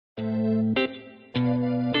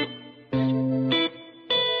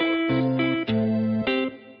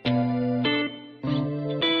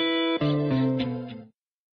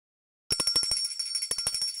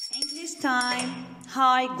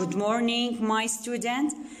Hi, good morning, my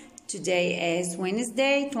student. Today is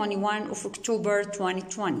Wednesday, 21 of October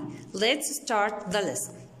 2020. Let's start the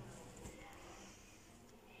lesson.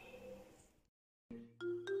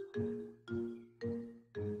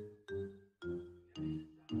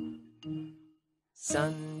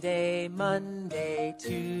 Sunday, Monday,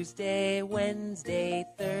 Tuesday, Wednesday,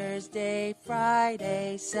 Thursday,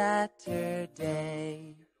 Friday,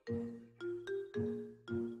 Saturday.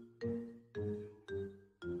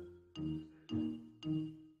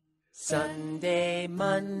 Sunday,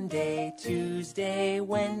 Monday, Tuesday,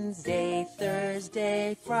 Wednesday,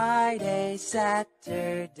 Thursday, Friday,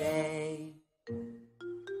 Saturday.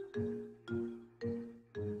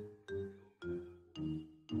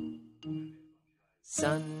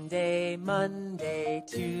 Sunday, Monday,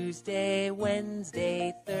 Tuesday,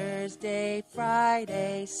 Wednesday, Thursday,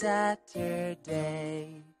 Friday,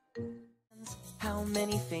 Saturday. How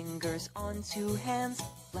many fingers on two hands?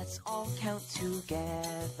 Let's all count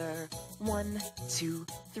together. 1, 2,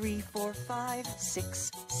 3, 4, 5,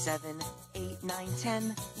 6, 7, 8, 9,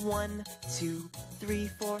 10. 1, 2, 3,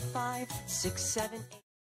 4, 5, 6, 7, 8.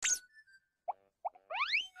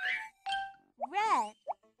 Red.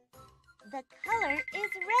 The color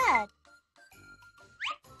is red.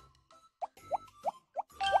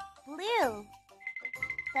 Blue.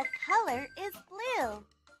 The color is blue.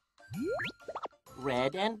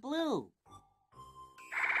 Red and blue.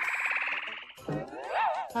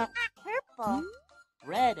 Purple.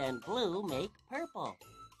 Red and blue make purple.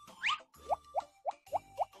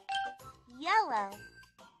 Yellow.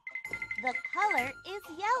 The color is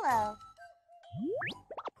yellow.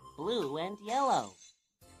 Blue and yellow.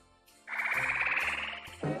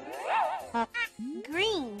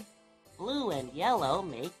 Green. Blue and yellow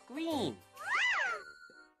make green.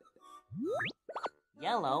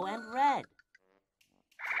 Yellow and red.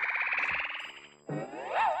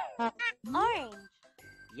 Orange.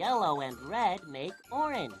 Yellow and red make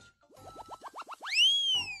orange.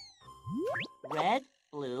 Red,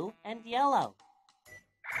 blue, and yellow.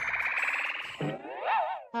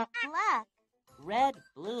 Black. Red,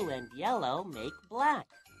 blue, and yellow make black.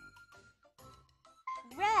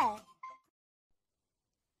 Red.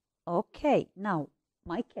 Okay, now,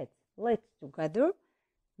 my kids, let's together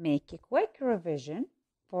make a quick revision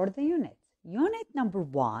for the units. Unit number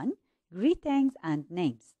 1, greetings and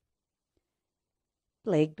names.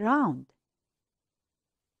 Playground.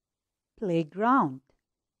 Playground.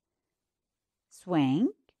 Swing.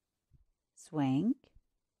 Swing.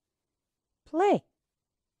 Play.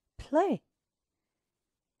 Play.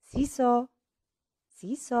 Seesaw.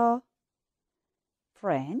 Seesaw.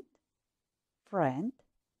 Friend. Friend.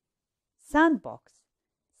 Sandbox.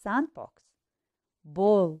 Sandbox.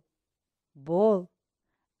 Ball. Ball.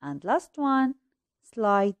 And last one,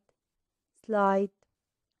 slide. Slide.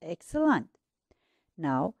 Excellent.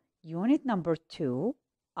 Now, unit number 2,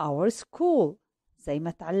 our school. زي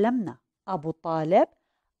ما تعلمنا. أبو طالب,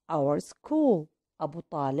 our school. أبو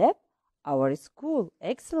طالب, our school.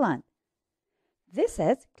 Excellent. This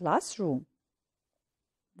is classroom.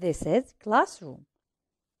 This is classroom.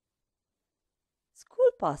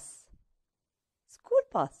 School bus. School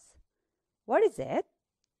bus. What is it?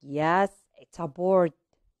 Yes, it's a board.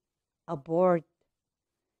 A board.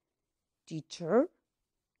 Teacher.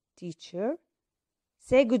 Teacher.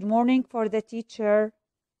 Say good morning for the teacher.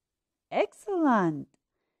 Excellent.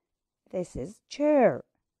 This is chair.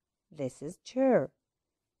 This is chair.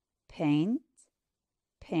 Paint.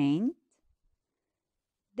 Paint.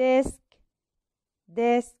 Desk.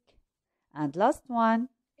 Desk. And last one,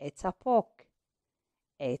 it's a book.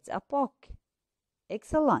 It's a book.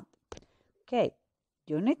 Excellent. Okay.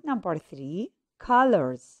 Unit number 3,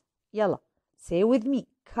 colors. Yalla. Say with me.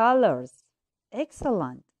 Colors.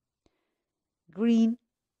 Excellent. Green.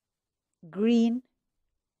 Green.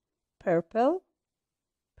 Purple.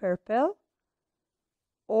 Purple.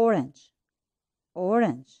 Orange.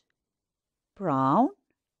 Orange. Brown.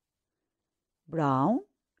 Brown.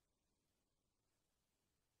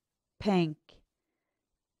 Pink.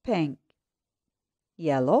 Pink.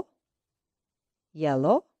 Yellow.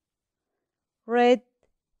 Yellow. Red.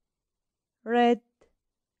 Red.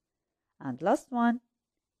 And last one,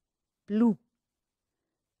 blue.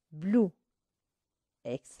 Blue.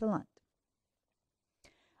 Excellent.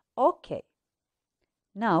 Okay.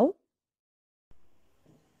 Now,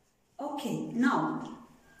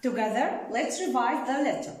 together, let's revise the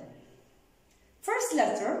letter. First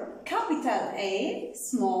letter, capital A,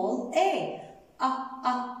 small a.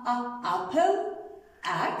 Apple,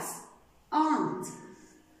 axe, ant.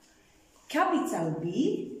 Capital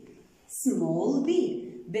B, small b.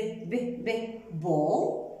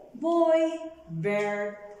 Ball, boy,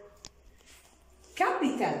 bird.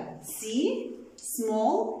 Capital C,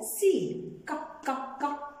 small c.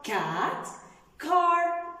 Cat, car,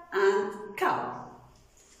 and cow.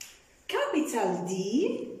 Capital D,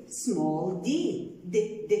 small d.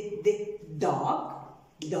 Dog,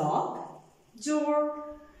 door,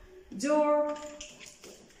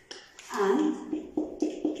 and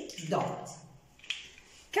dot.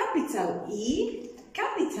 Capital E,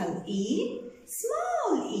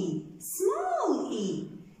 small e.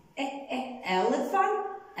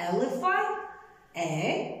 Elephant,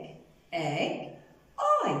 egg, eye.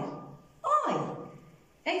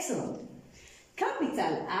 Excellent.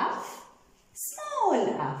 Capital F, small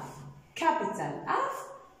f. Capital F,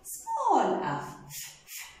 small f.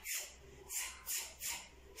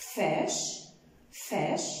 Fish,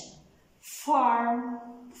 farm,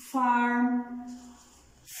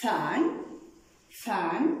 fan.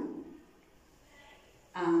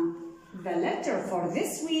 The letter for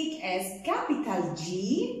this week is capital G,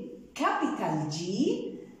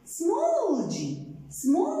 small g.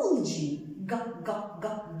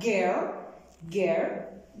 Gear,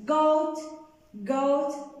 goat,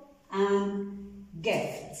 and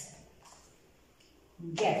gift.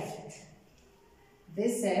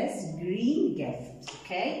 This is green gift,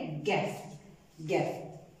 okay? Gift.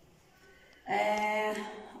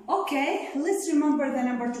 Okay, let's remember the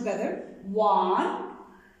number together. 1.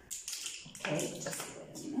 Okay, just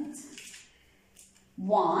wait a minute.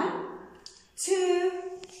 1, 2,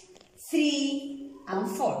 3, and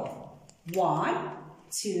 4. 1,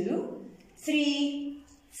 2, 3,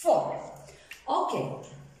 4. Okay,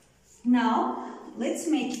 now let's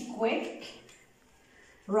make it quick.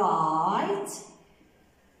 Write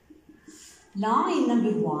line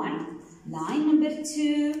number 1, line number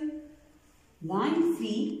 2, line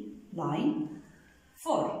 3, line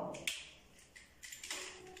 4.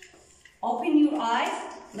 Open your eyes.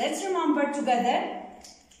 Let's remember together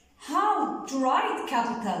how to write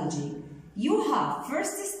capital G. You have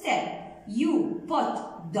first step, you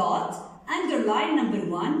put dot, underline number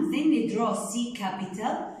 1, then you draw C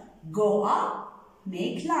capital, go up,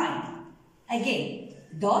 make line. Again,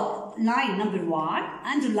 dot, line number 1,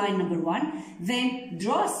 underline number 1, then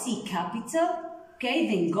draw C capital, okay,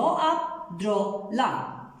 then go up, draw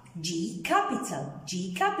line. G capital.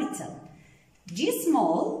 G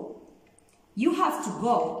small, you have to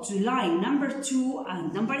go to line number 2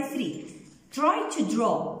 and number 3. Try to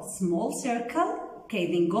draw small circle,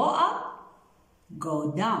 okay, then go up,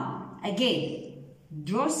 go down. Again,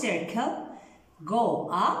 draw circle, go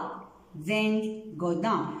up, then go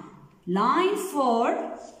down. line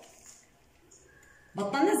 4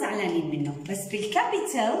 بطلنا زعلانين منه، بس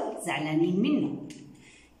بالكابيتال زعلانين منه.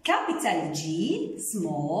 capital G,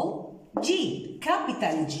 small g.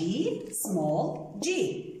 capital G, small g.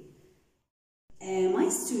 My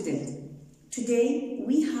student, today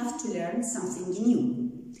we have to learn something new.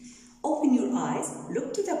 Open your eyes,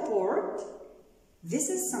 look to the board. This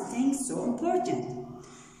is something so important.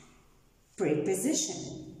 Preposition,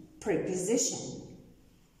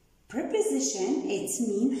 it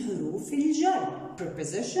means حروف الجر.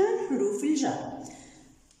 Preposition, حروف الجر.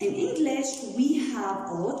 In English, we have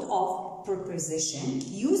a lot of preposition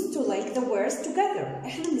used to link the words together.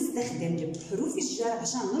 احنا بنستخدم حروف الجر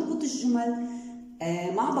عشان نربط الجمل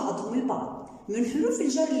مع بعضهم البعض. من حروف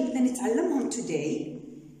الجر اللي بدنا نتعلمهم today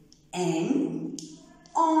in,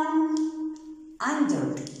 on,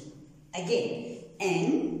 under. Again,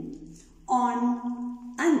 in, on,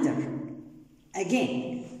 under.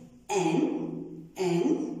 Again, in,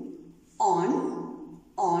 on,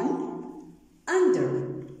 under.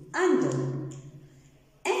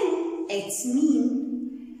 In, it's mean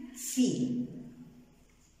في.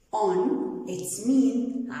 On, it's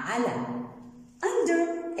mean على.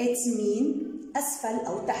 Under, it's mean أسفل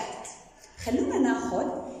أو تحت. خلونا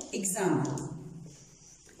ناخذ example.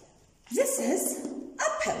 This is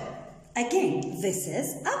apple. Again, this is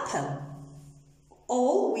apple.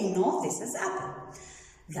 All we know, this is apple.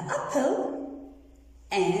 The apple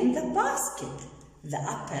and the basket. The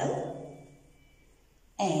apple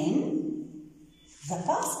and the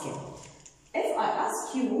basket. If I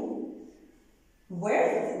ask you,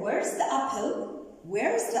 where's the apple?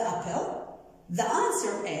 Where's the apple? The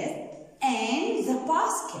answer is in the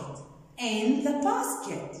basket. In the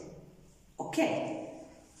basket. Okay.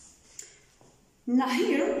 Now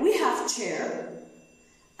here we have chair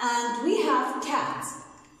and we have cat.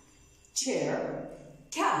 Chair,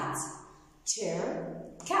 cat. Chair,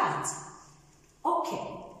 cat. Okay.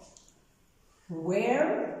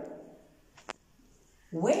 Where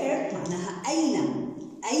معناها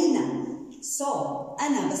أين. So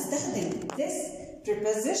أنا بستخدم this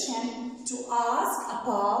preposition to ask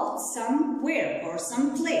about somewhere or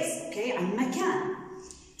some place. Okay, عن مكان.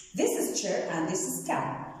 This is chair and this is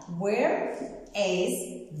cat. Where is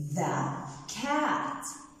the cat?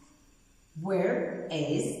 Where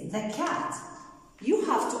is the cat? You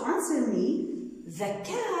have to answer me the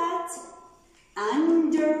cat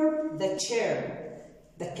under the chair.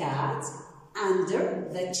 The cat under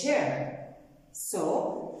the chair.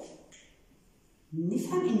 So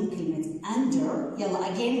نفهم إنه كلمة under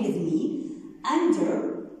يلا again with me.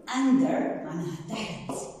 Under معناها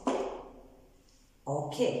تحت.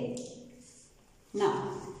 Okay.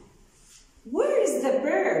 Now where is the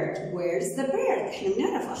bird? Where is the bird? إحنا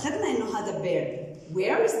بنعرف أخذنا إنه هذا bird.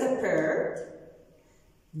 Where is the bird?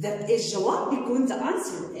 الجواب بيكون the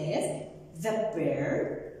answer is the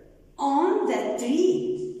bird on the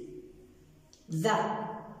tree. The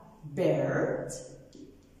bird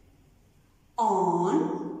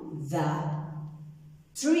on the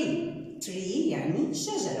tree. Tree يعني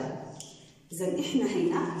شجرة. إذا إحنا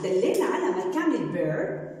هنا دلينا على مكان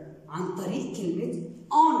البيرد عن طريق كلمة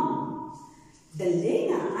on.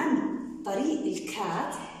 دلينا عن طريق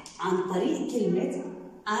الكات عن طريق كلمة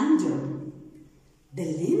under.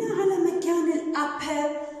 دلينا على مكان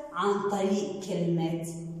الأبل عن طريق كلمة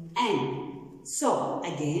an. So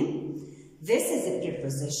again, this is a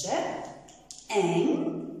preposition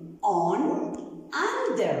an, on,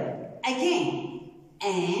 under. Again,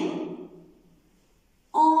 an,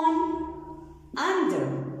 on, under.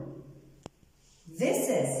 This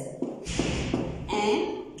is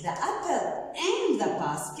an, the apple in the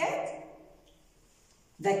basket,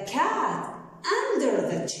 the cat under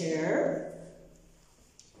the chair,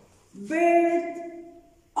 bird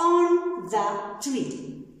on the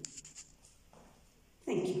tree.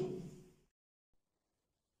 Thank you.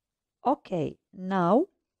 Okay, now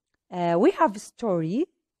we have a story.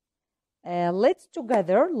 Let's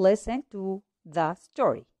together listen to the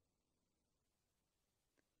story.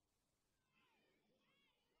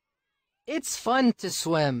 It's fun to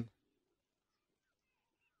swim.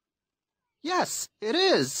 Yes, it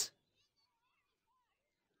is.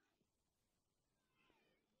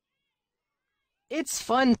 It's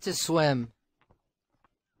fun to swim.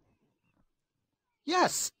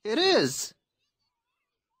 Yes, it is.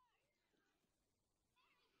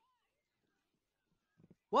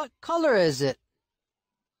 What color is it?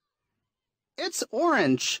 It's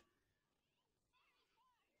orange.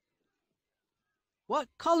 What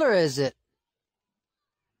color is it?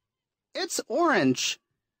 It's orange.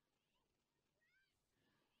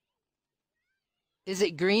 Is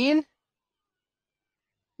it green?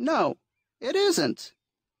 No, it isn't.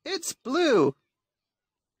 It's blue.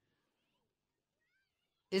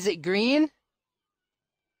 Is it green?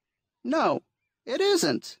 No, it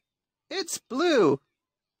isn't. It's blue.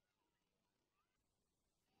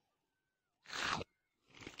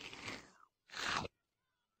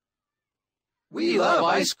 We love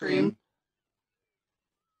ice cream.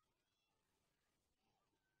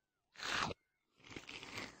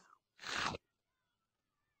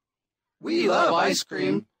 We love ice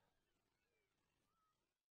cream.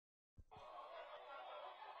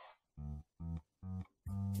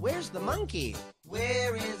 Where's the monkey?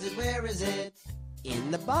 Where is it? Where is it?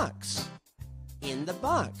 In the box. In the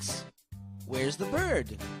box. Where's the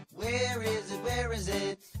bird? Where is it? Where is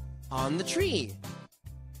it? On the tree.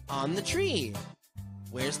 On the tree.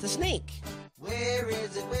 Where's the snake? Where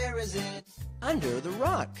is it? Where is it? Under the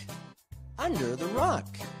rock. Under the rock.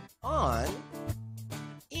 On,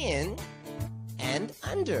 in, and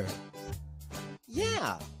under.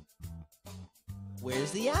 Yeah.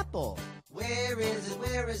 Where's the apple? Where is it?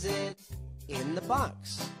 Where is it? In the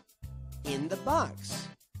box. In the box.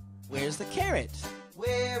 Where's the carrot?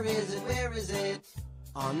 Where is it? Where is it?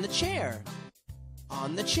 On the chair.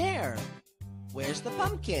 On the chair. Where's the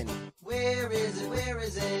pumpkin? Where is it? Where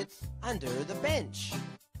is it? Under the bench.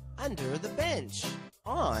 Under the bench.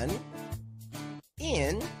 On,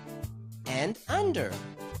 in, and under.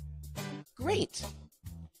 Great.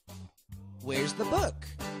 Where's the book?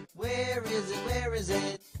 Where is it? Where is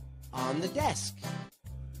it? On the desk.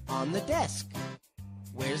 On the desk.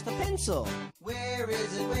 Where's the pencil? Where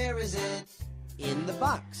is it? Where is it? In the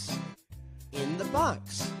box. In the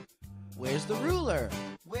box. Where's the ruler?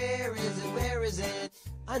 Where is it? Where is it?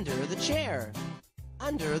 Under the chair.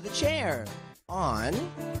 Under the chair. On,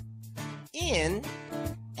 in,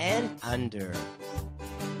 and under.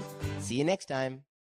 See you next time.